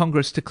leaders in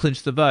Congress to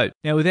clinch the vote.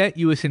 Now, without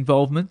US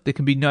involvement, there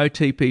can be no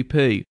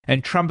TPP.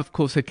 And Trump, of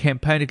course, had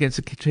campaigned against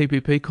the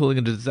TPP, calling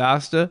it a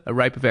disaster, a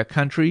rape of our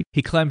country.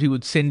 He claimed he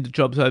would send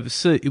jobs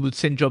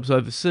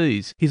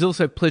overseas. He's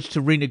also pledged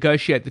to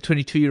renegotiate the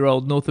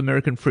 22-year-old North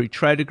American Free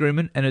Trade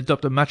Agreement and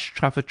adopt a much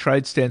tougher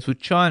trade stance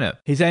with China.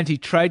 His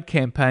anti-trade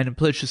campaign and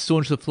pledge to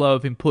staunch the flow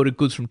of imported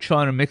goods from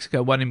China and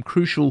Mexico won him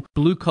crucial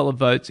blue-collar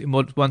votes in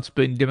what once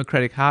been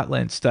Democratic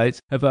heartland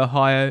states of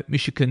Ohio,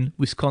 Michigan,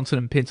 Wisconsin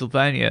and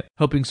Pennsylvania,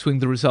 helping swing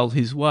the result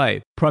his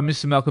way. Prime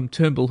Minister Malcolm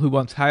Turnbull, who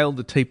once hailed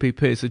the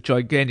TPP as a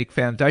gigantic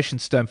foundation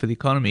stone for the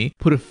economy,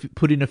 put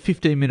in a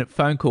 15-minute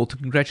phone call to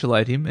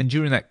congratulate him, and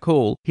during that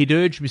call, he'd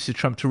urged Mr.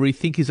 Trump to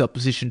rethink his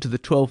opposition to the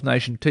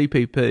 12-nation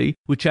TPP,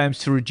 which aims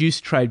to reduce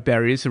trade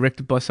barriers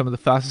erected by some of the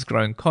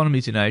fastest-growing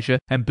economies in Asia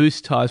and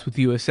boost ties with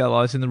US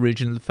allies in the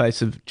region in the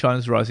face of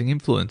China's rising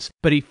influence.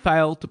 But he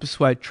failed to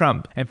persuade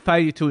Trump, and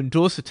failure to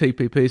endorse the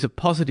TPP is a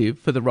positive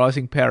for the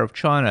rising power of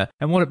China.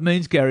 And what it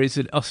means, Gary, is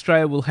that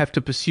Australia will have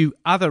to pursue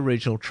other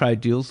regional trade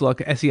deals like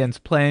ASEAN's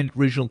planned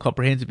Regional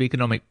Comprehensive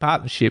Economic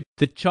Partnership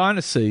that China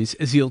sees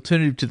as the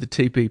alternative to the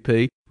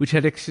TPP, which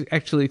had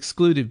actually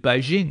excluded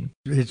Beijing.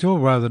 It's all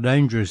rather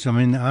dangerous. I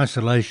mean,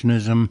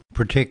 isolationism,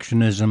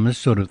 protectionism, this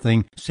sort of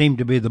thing seem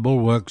to be the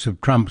bulwarks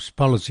of Trump's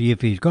policy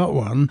if he's got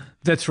one.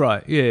 That's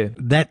right, yeah.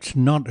 That's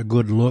not a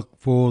good look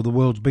for the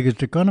world's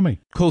biggest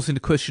economy. Calls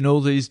into question all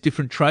these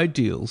different trade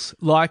deals,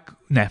 like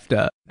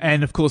NAFTA.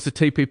 And, of course, the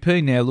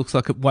TPP now looks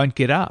like it won't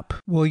get up.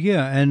 Well,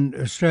 yeah, and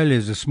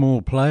Australia's a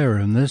small player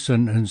in this,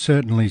 and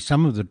certainly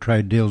some of the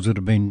trade deals that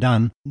have been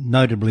done,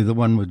 notably the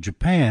one with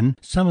Japan,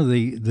 some of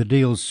the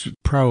deals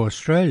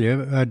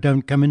pro-Australia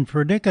don't come in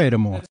for a decade or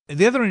more.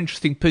 The other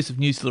interesting piece of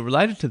news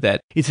related to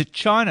that is that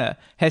China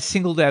has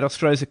singled out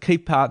Australia as a key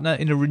partner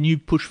in a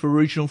renewed push for a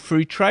regional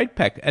free trade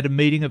pact at a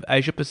meeting of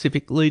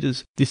Asia-Pacific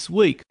leaders this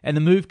week. And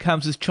the move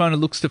comes as China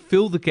looks to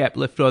fill the gap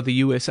left by the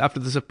US after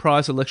the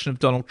surprise election of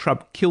Donald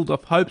Trump killed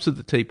off hopes that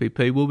the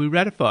TPP will be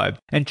ratified.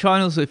 And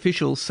China's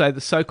officials say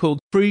the so-called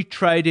free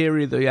trade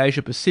area of the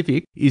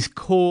Asia-Pacific is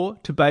core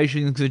to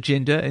Beijing's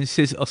agenda, and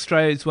says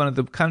Australia is one of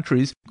the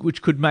countries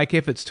which could make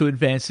efforts to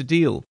advance the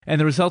deal. And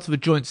the results of a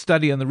joint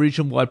study on the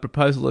region-wide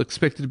proposal are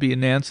expected to be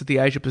announced at the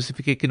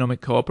Asia-Pacific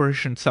Economic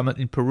Cooperation Summit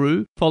in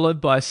Peru,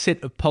 followed by a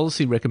set of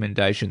policy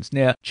recommendations.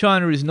 Now,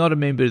 China is not a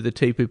member of the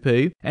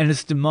TPP, and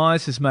its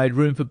demise has made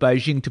room for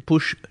Beijing to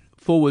push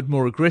forward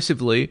more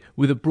aggressively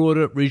with a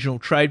broader regional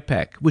trade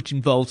pact, which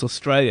involves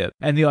Australia.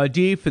 And the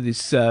idea for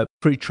this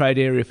free trade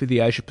area for the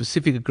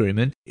Asia-Pacific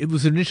Agreement, it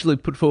was initially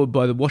put forward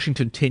by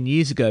Washington 10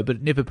 years ago, but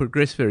it never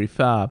progressed very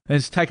far. And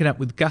it's taken up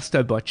with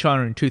gusto by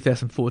China in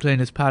 2014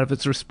 as part of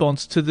its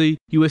response to the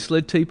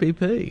US-led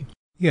TPP.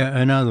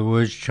 Yeah, in other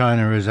words,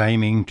 China is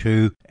aiming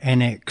to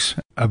annex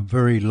a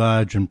very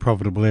large and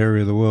profitable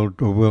area of the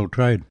world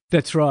trade.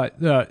 That's right.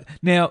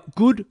 Now,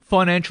 good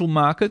financial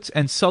markets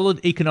and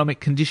solid economic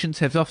conditions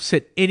have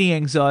offset any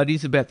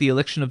anxieties about the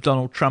election of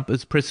Donald Trump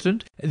as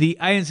president. The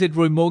ANZ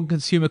Roy Morgan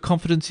Consumer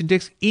Confidence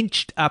Index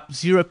inched up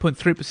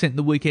 0.3% in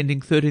the week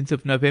ending 13th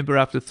of November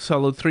after a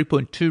solid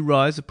 3.2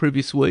 rise the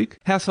previous week.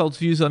 Households'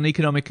 views on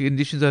economic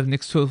conditions over the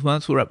next 12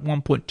 months were up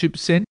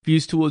 1.2%.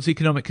 Views towards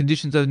economic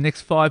conditions over the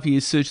next 5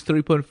 years surged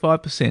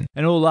 3.5%.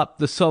 And all up,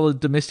 the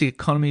solid domestic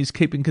economy is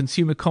keeping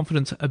consumer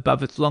confidence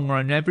above its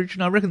long-run average,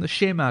 and I reckon the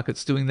share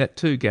market's doing that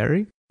too,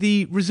 Gary.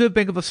 The Reserve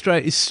Bank of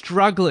Australia is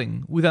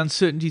struggling with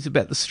uncertainties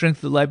about the strength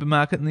of the labour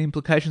market and the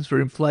implications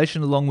for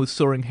inflation, along with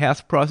soaring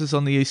house prices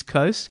on the East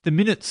Coast. The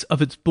minutes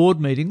of its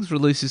board meetings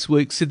released this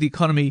week said the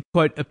economy,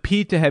 quote,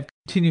 appeared to have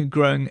continued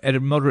growing at a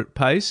moderate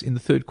pace in the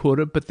third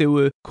quarter, but there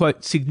were,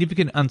 quote,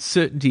 significant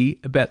uncertainty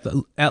about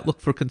the outlook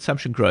for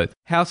consumption growth.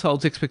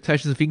 Households'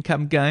 expectations of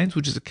income gains,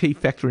 which is a key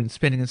factor in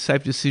spending and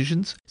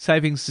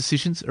savings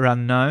decisions, are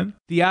unknown.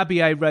 The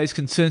RBA raised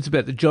concerns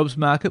about the jobs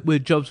market, where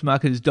jobs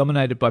market is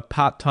dominated by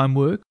part-time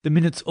work. The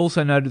minutes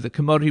also noted that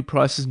commodity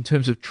prices in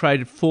terms of trade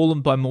had fallen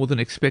by more than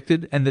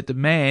expected, and that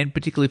demand,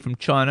 particularly from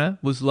China,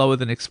 was lower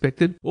than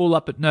expected. All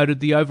up, it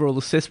noted the overall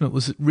assessment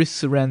was that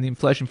risks around the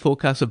inflation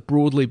forecast are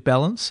broadly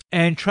balanced,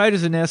 and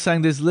traders are now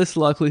saying there's less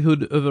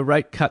likelihood of a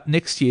rate cut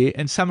next year,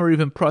 and some are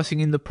even pricing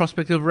in the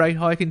prospect of a rate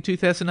hike in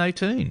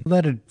 2018.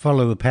 That'd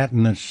follow the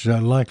pattern that's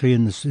likely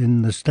in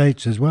the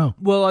States as well.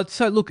 Well, I'd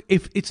say, look,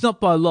 if it's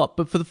not by a lot,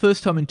 but for the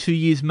first time in 2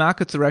 years,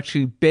 markets are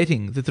actually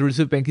betting that the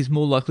Reserve Bank is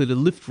more likely to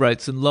lift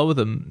rates and lower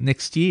them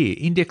next year.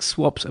 Index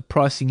swaps are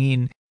pricing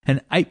in an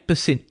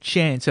 8%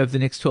 chance over the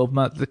next 12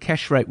 months the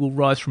cash rate will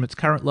rise from its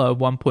current low of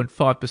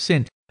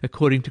 1.5%.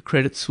 According to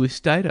Credit Suisse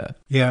data.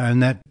 Yeah,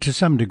 and that to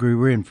some degree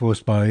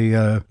reinforced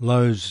by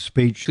Lowe's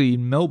speech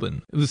in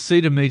Melbourne. It was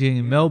a CETA meeting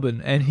in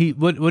Melbourne, and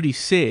what he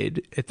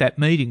said at that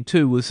meeting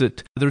too was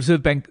that the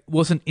Reserve Bank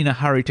wasn't in a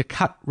hurry to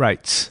cut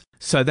rates.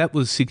 So that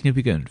was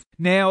significant.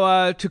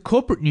 Now, to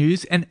corporate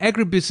news, and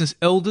agribusiness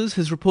Elders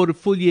has reported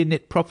full-year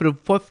net profit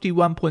of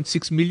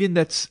 $51.6 million.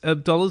 That's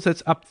dollars.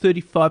 That's up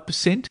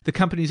 35%. The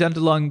company's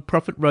underlying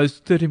profit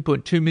rose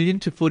 $13.2 million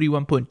to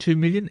 $41.2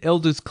 million.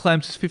 Elders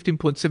claims its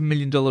 $15.7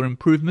 million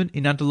improvement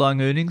in underlying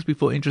earnings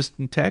before interest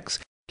and tax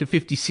to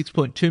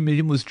 $56.2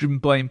 million was driven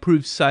by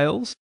improved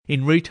sales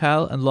in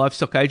retail and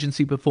livestock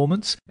agency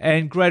performance,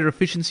 and greater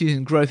efficiencies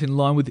and growth in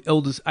line with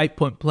Elders'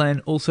 8-point plan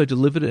also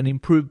delivered an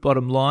improved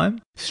bottom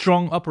line.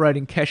 Strong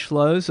operating cash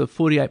flows of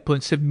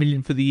 $48.7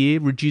 million for the year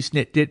reduced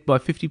net debt by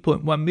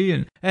 $50.1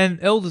 million. And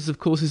Elders, of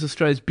course, is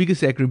Australia's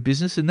biggest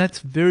agribusiness, and that's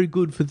very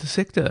good for the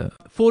sector.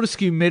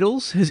 Fortescue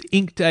Metals has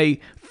inked a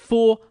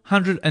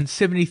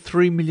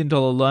 $473 million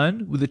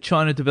loan with the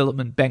China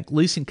Development Bank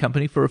Leasing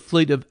Company for a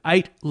fleet of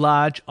 8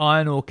 large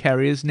iron ore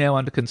carriers now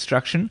under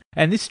construction.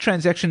 And this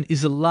transaction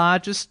is the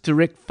largest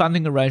direct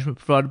funding arrangement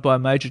provided by a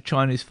major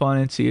Chinese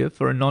financier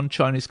for a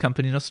non-Chinese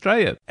company in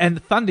Australia. And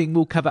the funding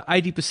will cover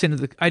 85%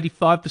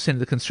 of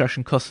the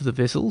construction costs of the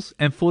vessels.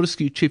 And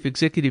Fortescue Chief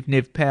Executive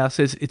Nev Power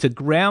says it's a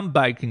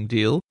groundbreaking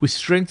deal which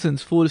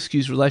strengthens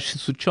Fortescue's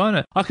relations with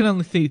China. I can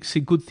only see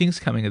good things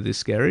coming of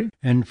this, Gary.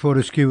 And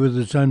Fortescue with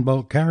its own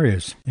bulk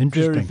carriers.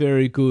 Interesting. Very,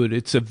 very good.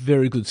 It's a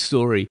very good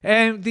story.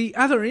 And the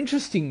other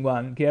interesting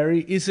one,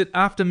 Gary, is that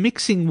after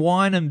mixing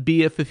wine and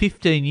beer for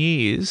 15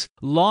 years,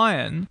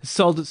 Lion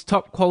sold its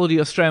top quality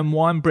Australian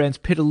wine brands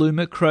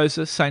Petaluma,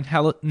 Crozer, St.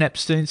 Hallett,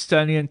 Napstein,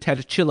 Stonier and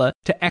Tatachilla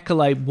to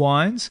Accolade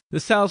Wines. The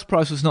sales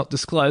price was not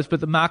disclosed, but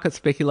the market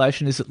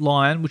speculation is that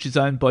Lion, which is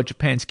owned by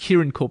Japan's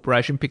Kirin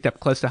Corporation, picked up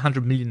close to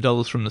 $100 million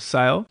from the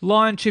sale.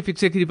 Lion Chief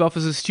Executive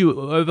Officer Stuart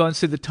Irvine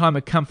said the time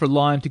had come for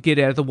Lion to get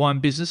out of the wine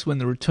business when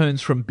the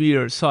returns from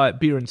beer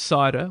and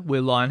cider,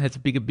 where Lion has a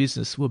bigger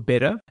business, were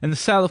better. And the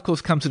sale, of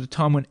course, comes at a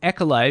time when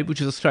Accolade,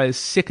 which is Australia's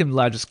second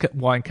largest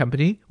wine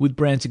company, with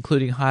brands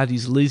including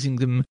Hardy's,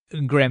 Leasington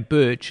and Grant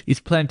Birch, is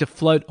planned to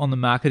float on the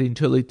market in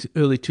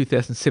early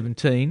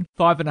 2017,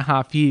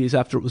 5.5 years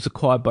after it was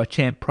acquired by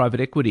Champ Private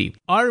Equity.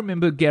 I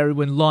remember, Gary,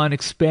 when Lion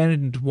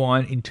expanded into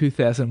wine in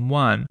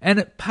 2001, and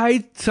it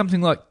paid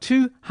something like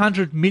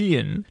 $200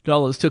 million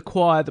to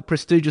acquire the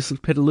prestigious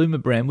Petaluma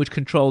brand, which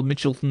controlled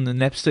Mitchelton and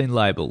Napstein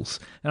labels.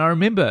 And I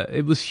remember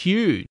it was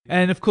huge.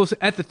 And of course,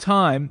 at the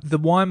time, the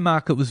wine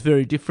market was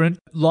very different.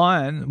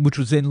 Lion, which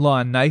was then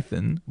Lion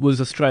Nathan,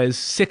 was Australia's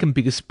second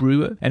biggest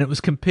brewer, and it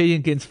was competing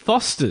against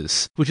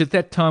Foster's, which at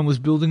that time was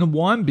building a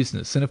wine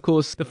business. And of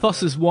course, the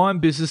Foster's wine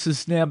business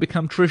has now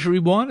become Treasury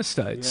Wine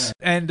Estates.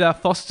 Yeah. And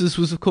Foster's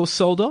was, of course,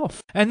 sold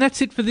off. And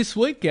that's it for this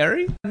week,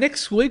 Gary.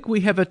 Next week,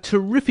 we have a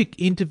terrific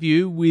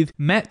interview with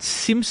Matt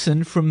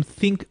Simpson from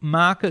Think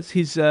Markets.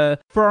 He's a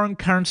foreign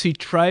currency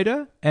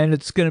trader and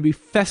it's going to be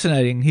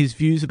fascinating, his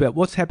views about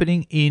what's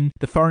happening in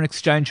the foreign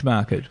exchange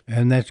market.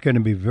 And that's going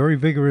to be very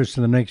vigorous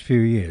in the next few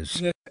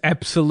years.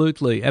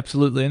 Absolutely,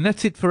 absolutely. And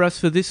that's it for us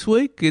for this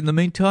week. In the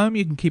meantime,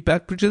 you can keep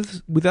up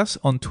with us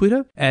on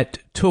Twitter at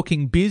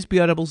TalkingBiz,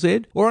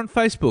 BIZZ, or on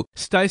Facebook.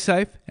 Stay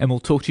safe, and we'll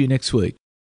talk to you next week.